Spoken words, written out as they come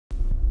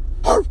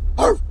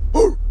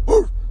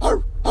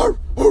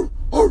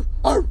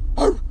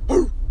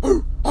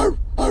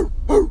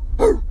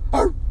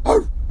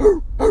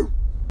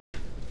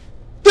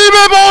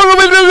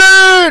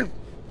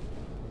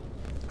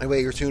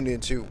tuned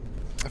into.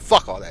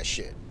 Fuck all that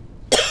shit.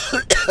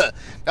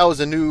 That was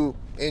a new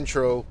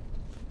intro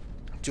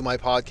to my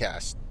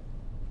podcast.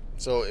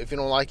 So if you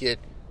don't like it,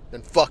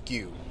 then fuck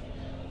you.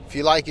 If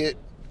you like it,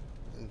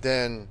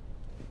 then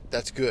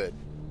that's good.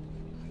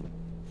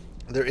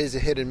 There is a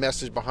hidden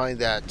message behind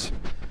that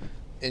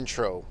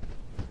intro,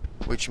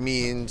 which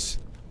means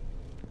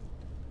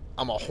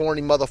I'm a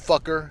horny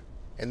motherfucker,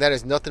 and that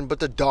is nothing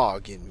but the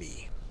dog in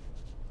me.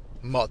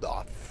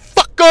 Motherfucker!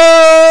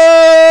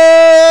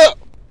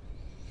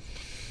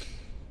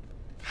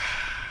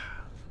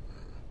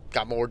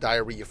 Got more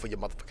diarrhea for your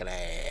motherfucking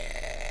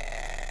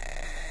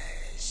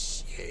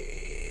ass.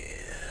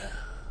 Yeah.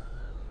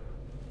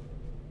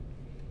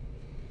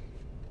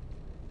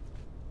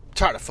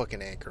 Tired of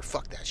fucking Anchor.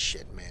 Fuck that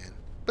shit, man.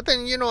 But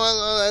then, you know,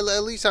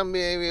 at least I'm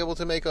able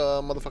to make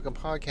a motherfucking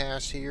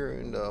podcast here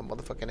and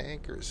motherfucking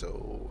Anchor.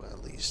 So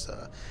at least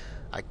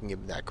I can give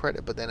them that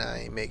credit. But then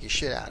I ain't making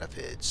shit out of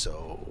it.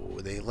 So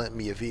they lent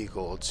me a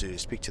vehicle to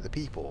speak to the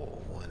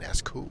people. And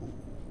that's cool.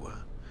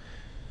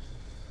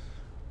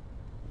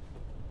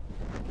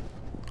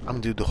 I'm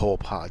going to do the whole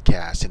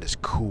podcast in this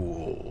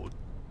cool,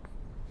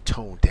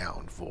 toned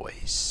down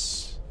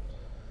voice.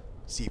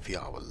 See if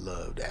y'all would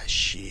love that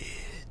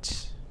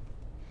shit.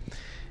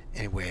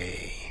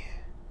 Anyway,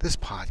 this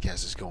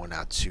podcast is going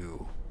out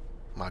to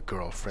my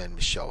girlfriend,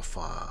 Michelle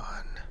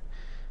Fawn.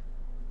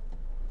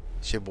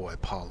 It's your boy,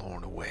 Paul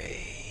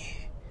Hornaway.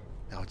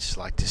 I would just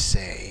like to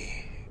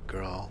say,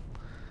 girl,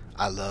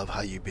 I love how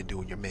you've been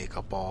doing your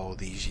makeup all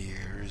these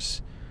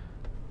years.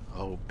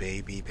 Oh,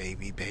 baby,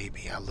 baby,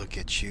 baby, I look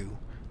at you,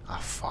 I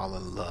fall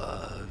in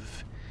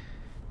love,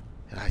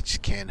 and I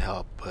just can't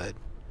help but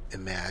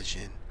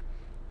imagine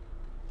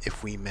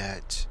if we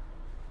met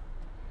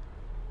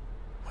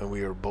when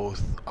we were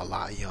both a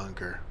lot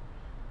younger.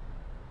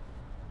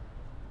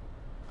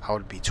 I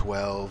would be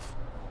 12,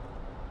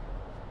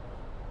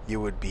 you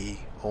would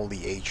be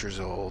only 8 years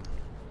old.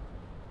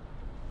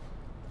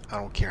 I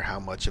don't care how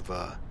much of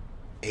a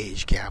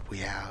age gap we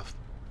have,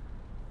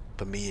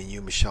 but me and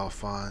you, Michelle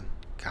Fawn,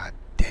 god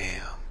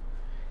damn,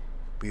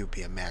 we would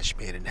be a match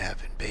made in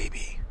heaven,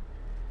 baby.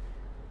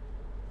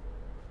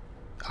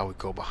 I would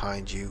go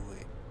behind you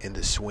in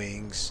the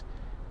swings,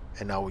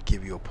 and I would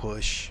give you a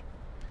push,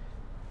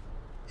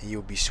 and you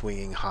would be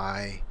swinging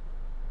high,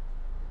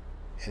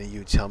 and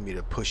you would tell me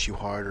to push you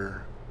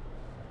harder.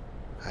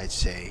 I'd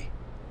say,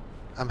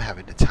 I'm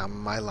having the time of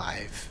my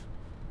life.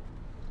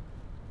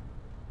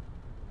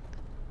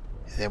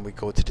 And then we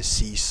go to the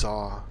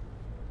seesaw,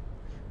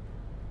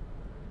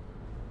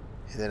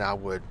 and then I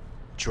would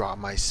drop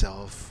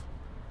myself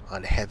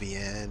on the heavy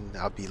end.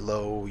 I'll be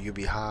low, you'll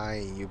be high,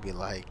 and you'll be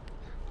like,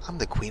 I'm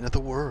the queen of the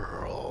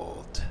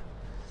world.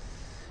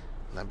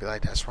 And I'd be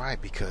like, that's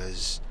right,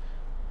 because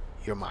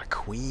you're my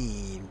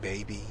queen,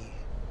 baby.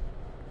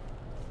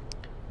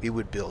 We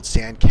would build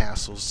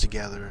sandcastles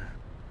together.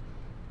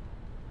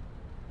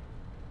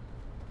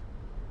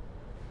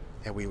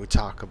 And we would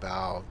talk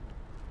about,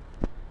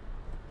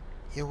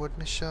 you know what,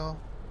 Michelle?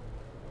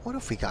 What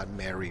if we got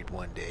married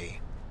one day?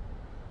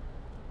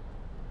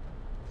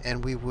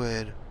 And we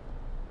would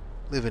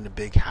live in a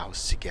big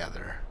house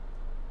together.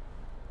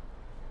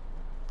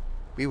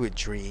 We would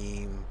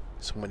dream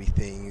so many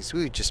things.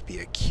 We would just be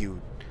a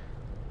cute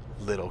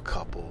little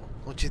couple.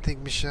 Don't you think,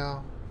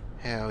 Michelle?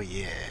 Hell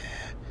yeah.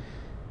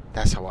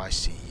 That's how I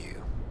see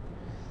you.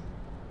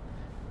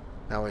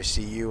 Now I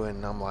see you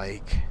and I'm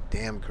like,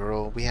 damn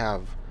girl, we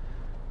have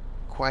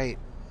quite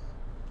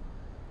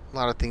a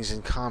lot of things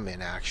in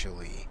common,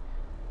 actually.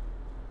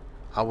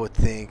 I would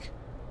think,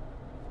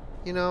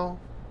 you know,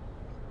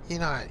 you're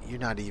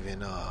not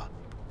even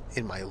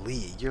in my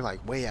league. You're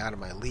like way out of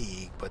my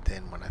league. But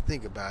then when I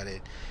think about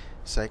it,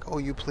 it's like, oh,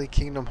 you play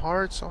Kingdom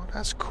Hearts? Oh,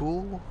 that's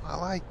cool. I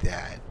like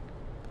that.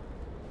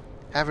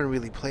 Haven't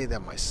really played that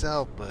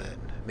myself, but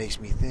it makes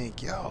me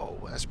think, yo,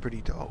 that's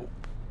pretty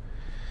dope.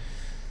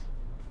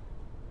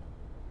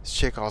 This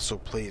chick also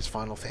plays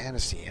Final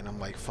Fantasy, and I'm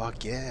like,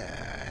 fuck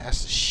yeah,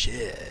 that's the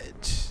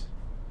shit.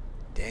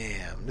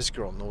 Damn, this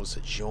girl knows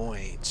the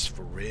joints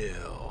for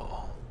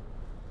real.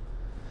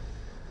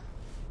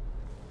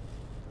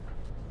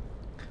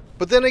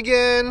 But then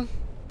again,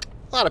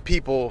 a lot of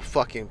people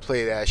fucking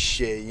play that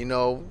shit, you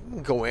know.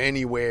 Go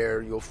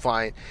anywhere, you'll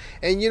find.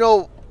 And you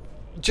know,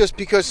 just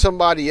because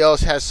somebody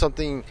else has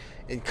something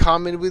in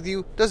common with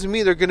you doesn't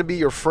mean they're gonna be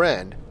your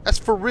friend. That's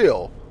for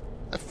real.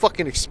 I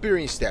fucking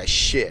experienced that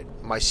shit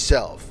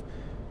myself.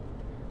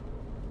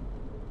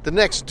 The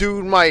next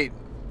dude might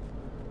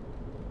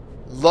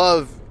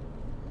love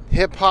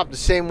hip-hop the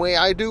same way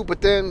I do, but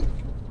then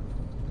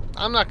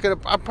I'm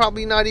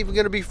probably not even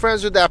gonna be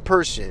friends with that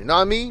person. You know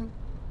what I mean?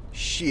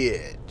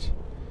 Shit.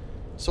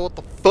 So what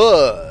the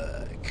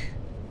fuck?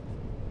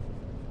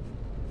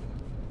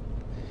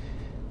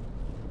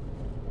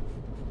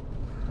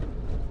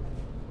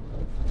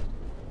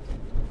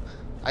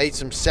 I ate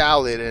some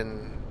salad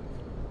and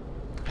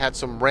had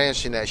some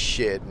ranch in that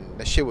shit, and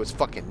that shit was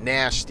fucking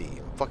nasty.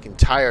 I'm fucking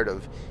tired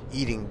of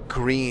eating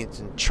greens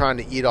and trying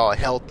to eat all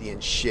healthy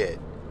and shit.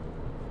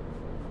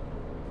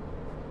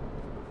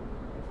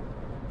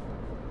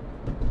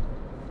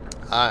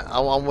 I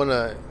want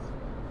to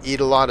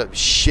eat a lot of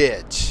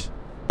shit.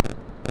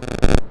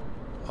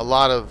 A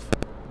lot of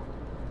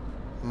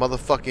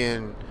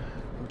motherfucking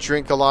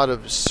drink a lot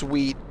of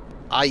sweet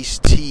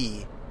iced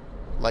tea,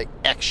 like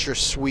extra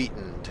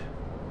sweetened,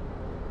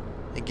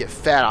 and get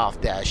fat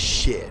off that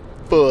shit.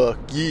 Fuck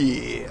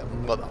yeah,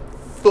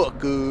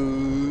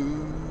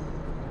 motherfucker.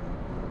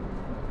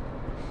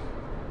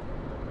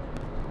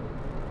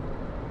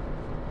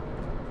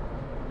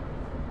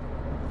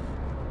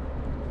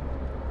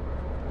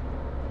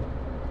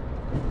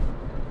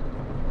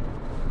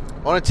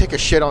 I want to take a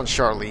shit on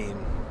Charlene.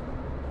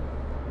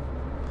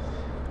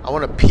 I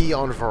want to pee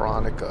on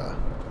Veronica.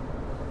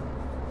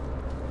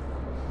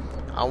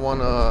 I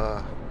want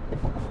to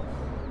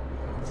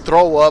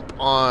throw up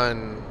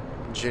on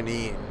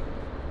Janine.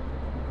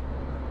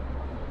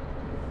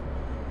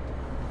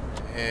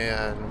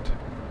 And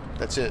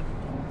that's it.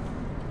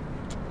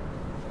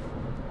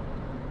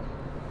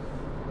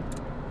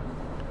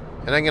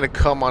 And I'm going to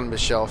come on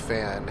Michelle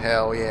Phan.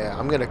 Hell yeah.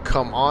 I'm going to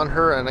come on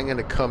her and I'm going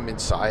to come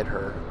inside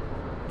her.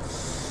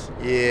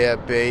 Yeah,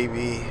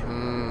 baby.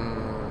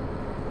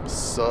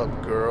 What's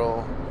up,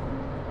 girl?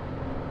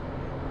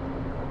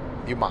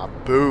 You my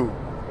boo.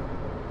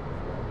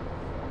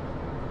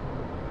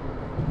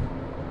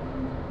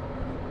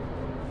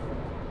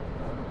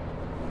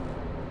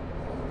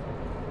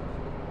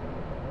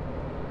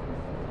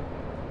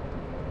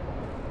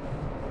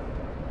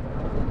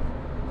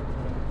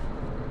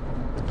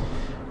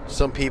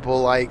 Some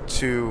people like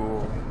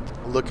to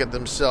look at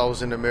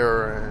themselves in the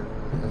mirror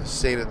and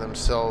say to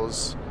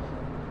themselves,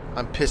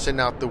 I'm pissing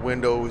out the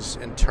windows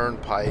and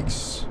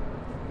turnpikes.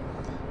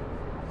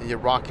 And you're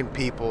rocking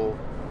people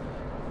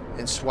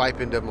and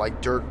swiping them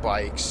like dirt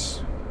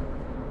bikes.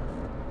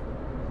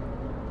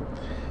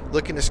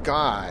 Look in the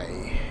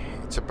sky.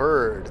 It's a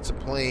bird. It's a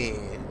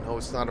plane. No,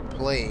 it's not a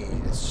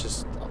plane. It's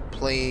just a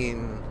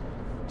plain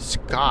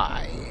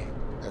sky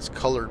that's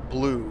colored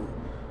blue.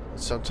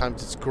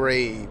 Sometimes it's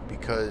gray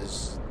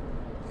because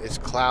it's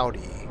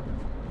cloudy.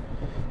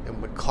 And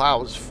when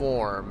clouds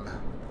form,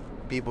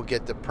 people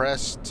get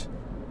depressed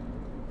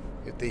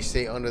if they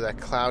stay under that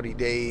cloudy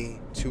day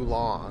too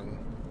long.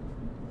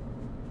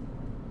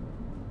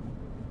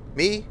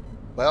 Me?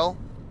 Well,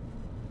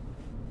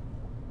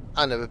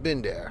 I've never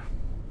been there.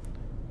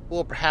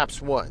 Well,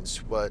 perhaps once,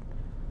 but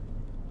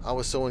I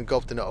was so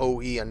engulfed in the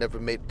OE I never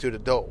made it to the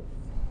dough.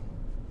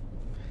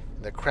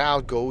 And the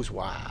crowd goes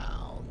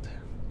wild,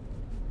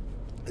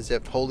 as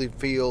if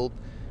Holyfield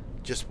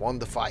just won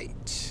the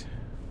fight.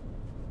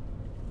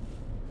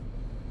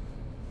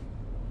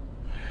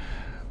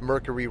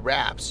 Mercury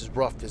raps as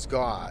rough as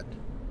God.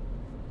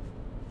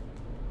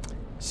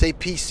 Say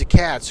peace to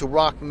cats who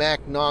rock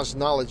Mac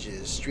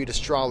knowledges, street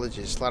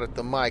astrologists, slide at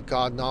the mic,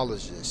 God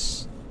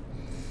knowledges.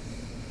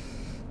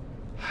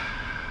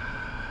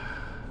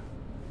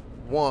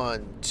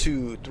 1,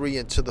 2, 3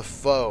 into the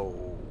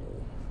foe.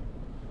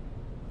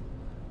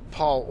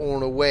 Paul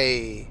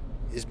Ornaway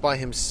is by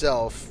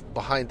himself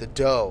behind the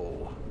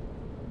dough,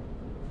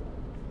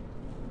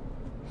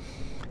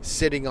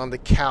 sitting on the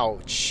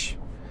couch,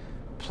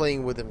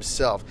 playing with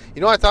himself.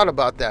 You know, I thought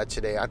about that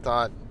today. I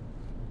thought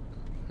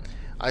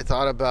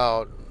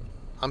about,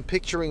 I'm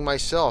picturing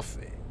myself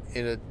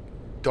in a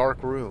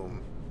dark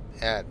room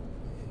at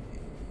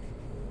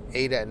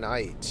 8 at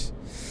night.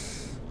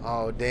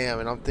 Oh, damn.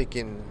 And I'm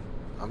thinking,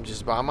 I'm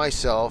just by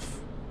myself,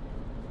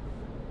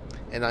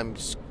 and I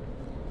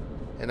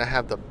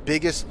have the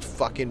biggest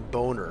fucking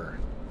boner,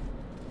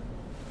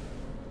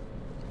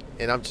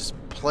 and I'm just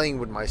playing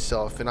with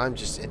myself, and I'm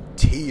just in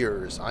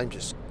tears. I'm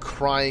just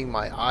crying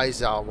my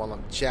eyes out while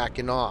I'm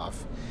jacking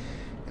off.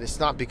 And it's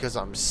not because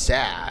I'm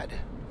sad.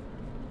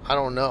 I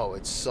don't know.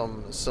 It's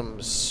some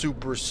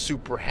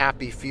super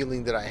happy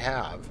feeling that I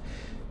have.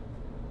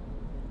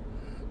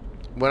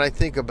 When I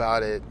think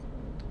about it,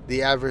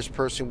 the average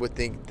person would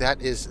think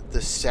that is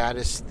the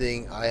saddest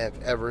thing I have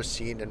ever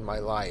seen in my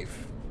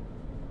life.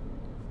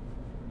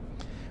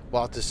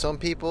 While to some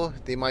people,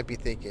 they might be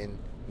thinking,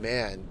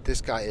 man,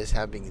 this guy is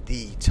having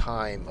the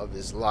time of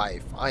his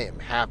life. I am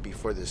happy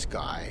for this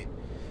guy.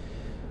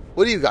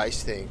 What do you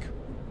guys think?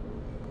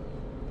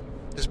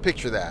 Just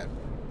picture that.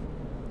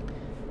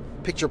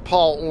 Picture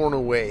Paul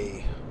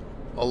Ornaway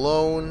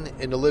alone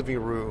in the living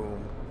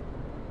room,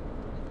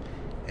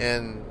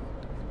 and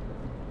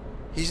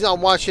he's not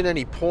watching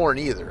any porn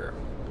either.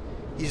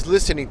 He's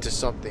listening to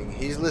something.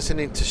 He's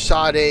listening to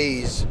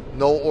Sade's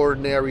No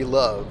Ordinary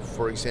Love,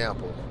 for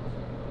example.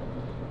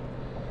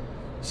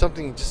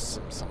 Something, just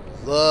some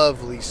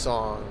lovely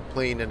song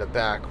playing in the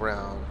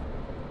background.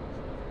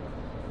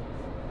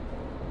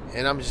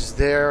 And I'm just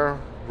there,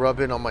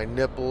 rubbing on my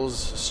nipples,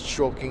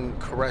 stroking,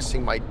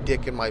 caressing my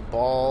dick and my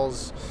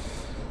balls.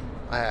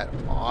 I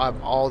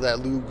have all that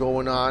lube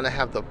going on. I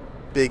have the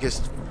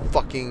biggest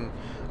fucking...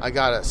 I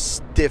got a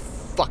stiff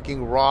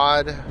fucking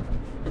rod.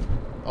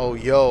 Oh,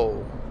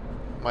 yo.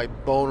 My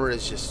boner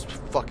is just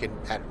fucking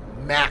at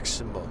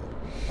maximum.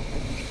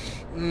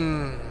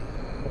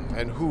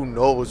 And who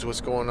knows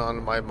what's going on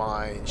in my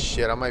mind.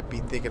 Shit, I might be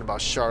thinking about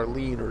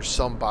Charlene or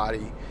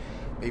somebody.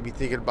 maybe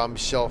thinking about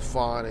Michelle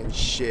Phan and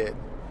shit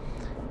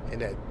in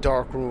that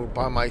dark room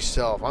by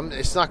myself.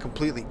 It's not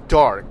completely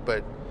dark,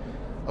 but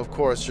of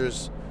course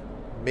there's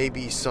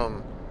maybe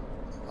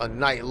a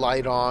night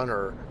light on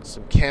or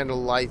some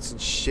candle lights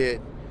and shit.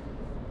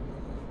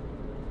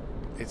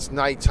 It's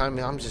nighttime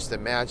and I'm just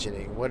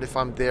imagining, what if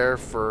I'm there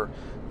for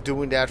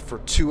doing that for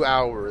 2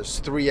 hours,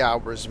 3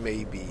 hours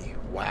maybe.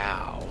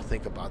 Wow,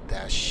 think about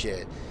that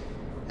shit.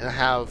 And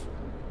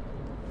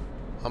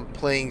I'm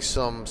playing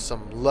some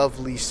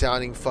lovely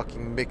sounding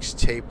fucking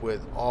mixtape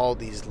with all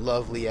these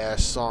lovely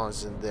ass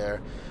songs in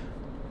there,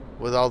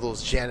 with all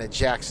those Janet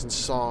Jackson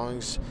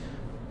songs,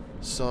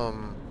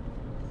 some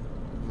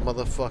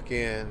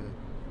motherfucking,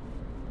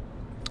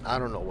 I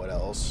don't know what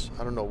else.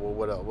 I don't know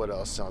what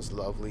else sounds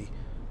lovely.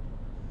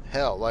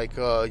 Hell, like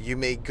You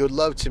Make Good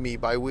Love to Me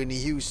by Whitney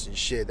Houston.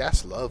 Shit,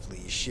 that's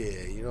lovely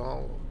shit. You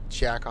know,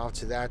 jack off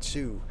to that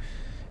too.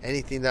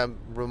 Anything that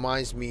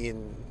reminds me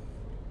and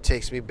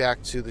takes me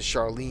back to the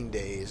Charlene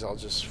days, I'll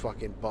just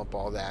fucking bump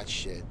all that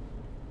shit.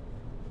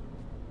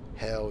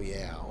 Hell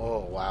yeah.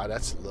 Oh wow,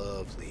 that's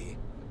lovely.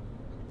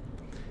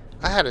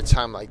 I had a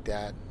time like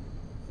that.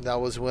 That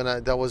was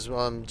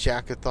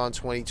Jackathon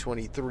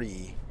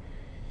 2023.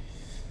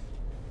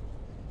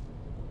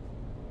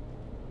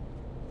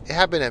 It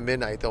happened at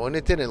midnight though, and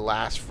it didn't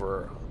last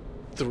for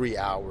 3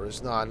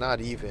 hours. No, not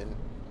even.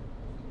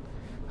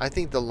 I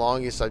think the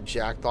longest I've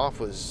jacked off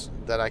was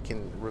that I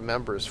can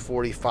remember is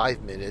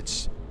 45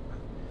 minutes.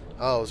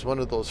 Oh, it was one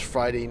of those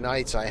Friday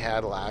nights I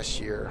had last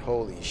year.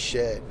 Holy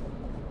shit.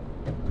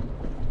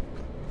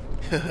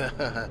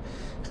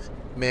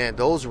 Man,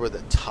 those were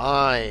the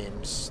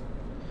times.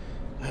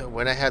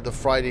 When I had the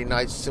Friday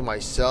nights to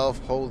myself,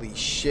 holy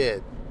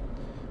shit.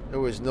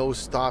 There was no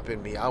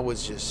stopping me. I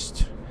was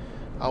just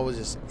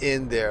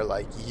in there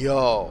like,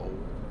 yo.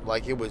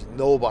 Like it was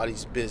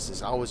nobody's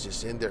business. I was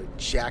just in there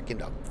jacking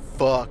the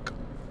fuck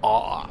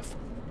off.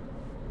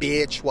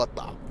 Bitch, what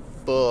the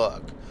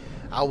fuck?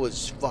 I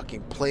was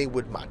fucking playing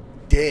with my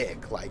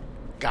dick. Like,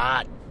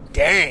 god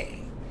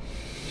dang.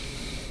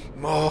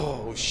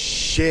 Oh,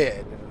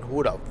 shit. And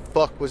who the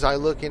fuck was I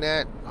looking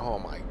at? Oh,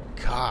 my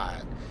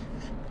God.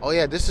 Oh,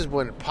 yeah, this is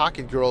when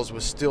Pocket Girls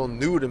was still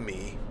new to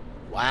me.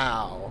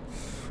 Wow.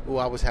 Ooh,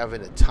 I was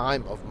having a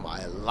time of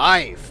my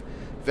life.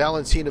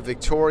 Valentina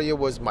Victoria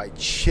was my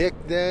chick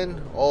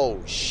then.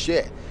 Oh,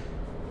 shit.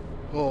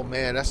 Oh,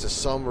 man, that's the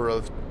summer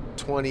of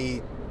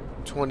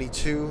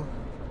 2022.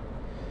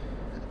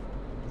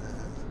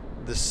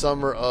 The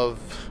summer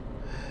of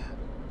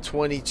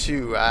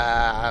 22.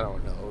 I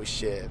don't know.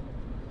 Shit.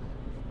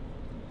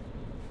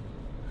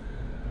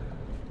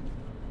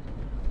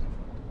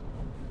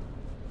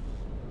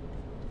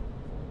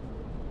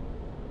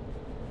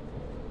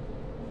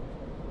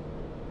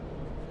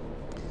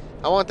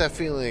 I want that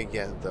feeling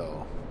again,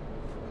 though.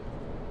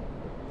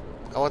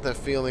 I want that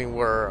feeling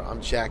where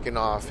I'm jacking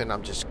off and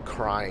I'm just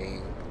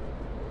crying.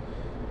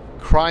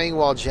 Crying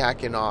while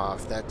jacking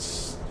off.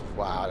 That's,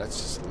 wow, that's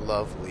just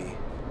lovely.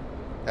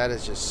 That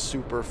is just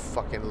super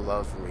fucking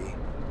lovely.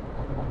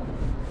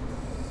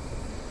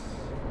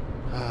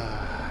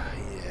 Yeah.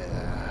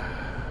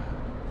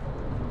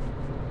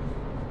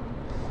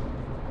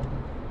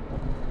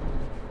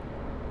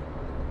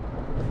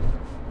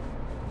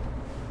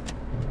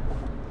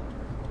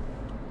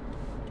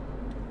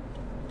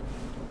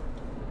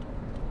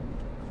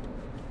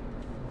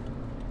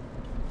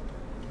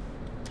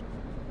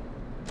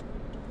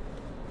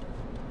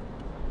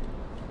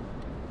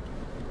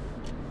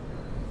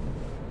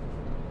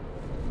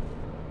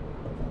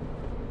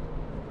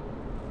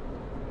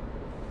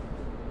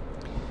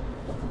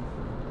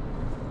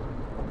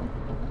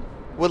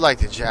 Would like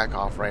to jack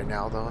off right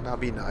now though. That'd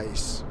be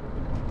nice.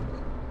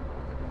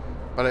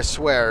 But I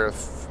swear,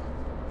 if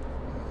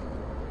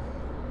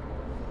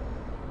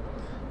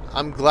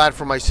I'm glad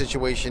for my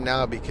situation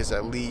now because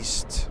at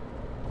least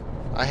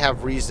I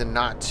have reason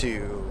not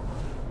to.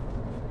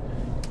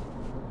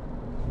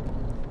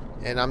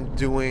 And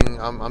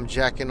I'm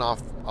jacking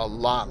off a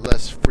lot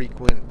less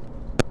frequent.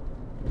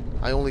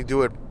 I only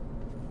do it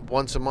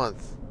once a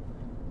month.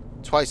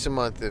 Twice a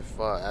month if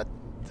at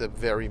the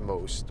very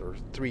most, or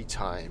 3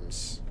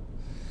 times,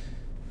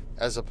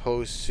 as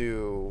opposed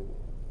to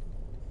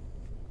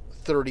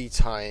 30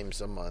 times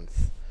a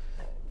month.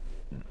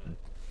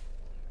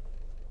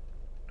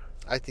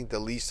 I think the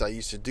least I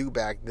used to do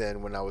back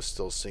then when I was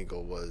still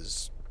single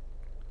was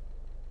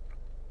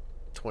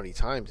 20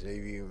 times,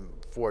 maybe even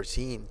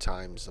 14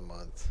 times a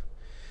month.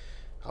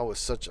 I was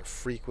such a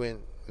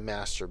frequent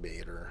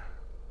masturbator.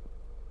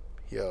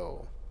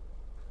 Yo.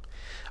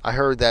 I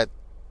heard that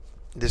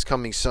this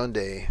coming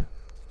Sunday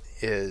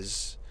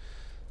is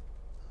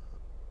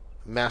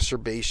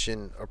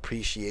Masturbation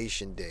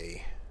Appreciation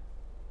Day.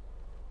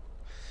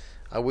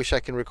 I wish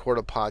I can record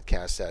a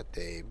podcast that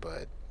day,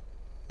 but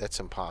that's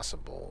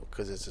impossible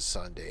because it's a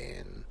Sunday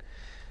and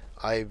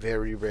I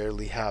very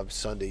rarely have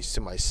Sundays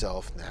to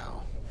myself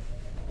now.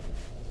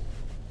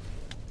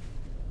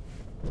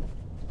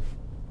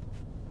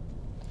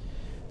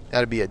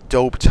 That'd be a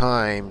dope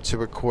time to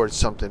record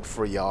something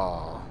for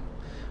y'all.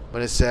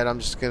 But instead, I'm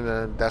just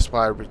gonna. That's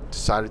why I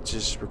decided to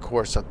just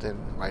record something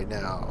right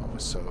now.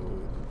 So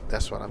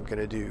that's what I'm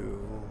gonna do.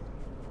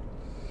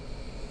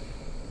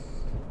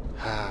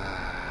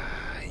 Yeah.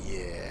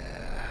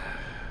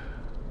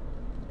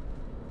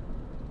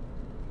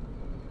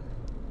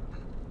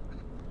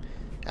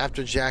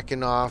 After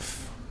jacking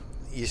off,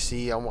 you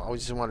see, I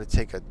just want to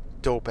take a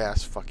dope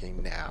ass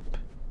fucking nap.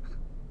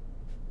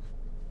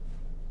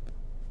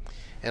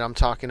 And I'm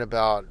talking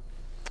about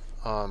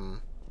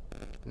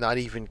not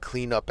even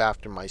clean up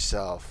after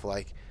myself.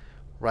 Like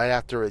right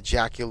after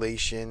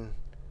ejaculation,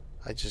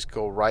 I just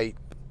go right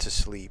to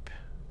sleep.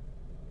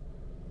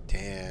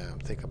 Damn,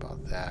 think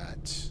about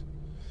that.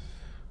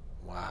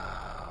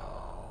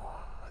 Wow,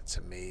 that's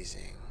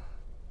amazing.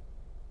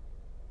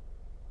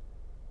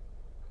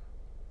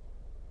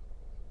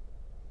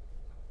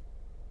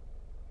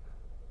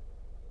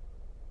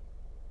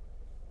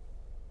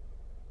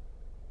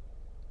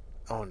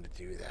 I want to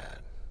do that.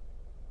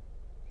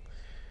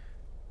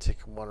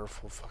 Take a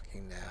wonderful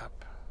fucking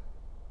nap.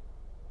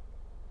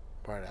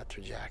 Right after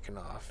jacking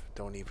off.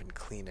 Don't even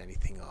clean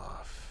anything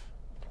off.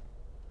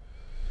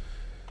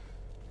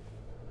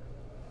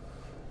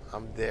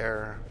 I'm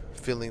there,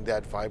 feeling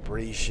that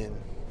vibration.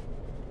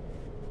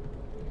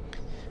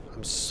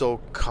 I'm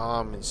so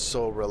calm and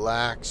so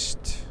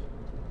relaxed.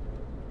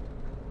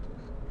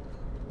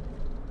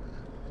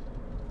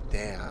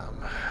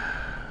 Damn.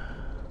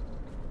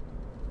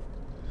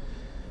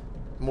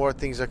 More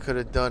things I could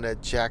have done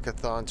at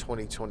Jackathon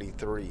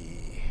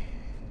 2023.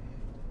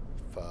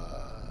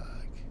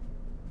 Fuck.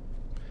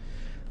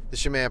 This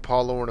is your man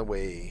Paul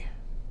Ornaway.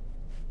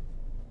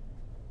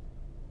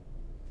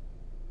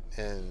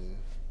 And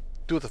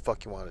do what the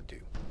fuck you want to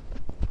do.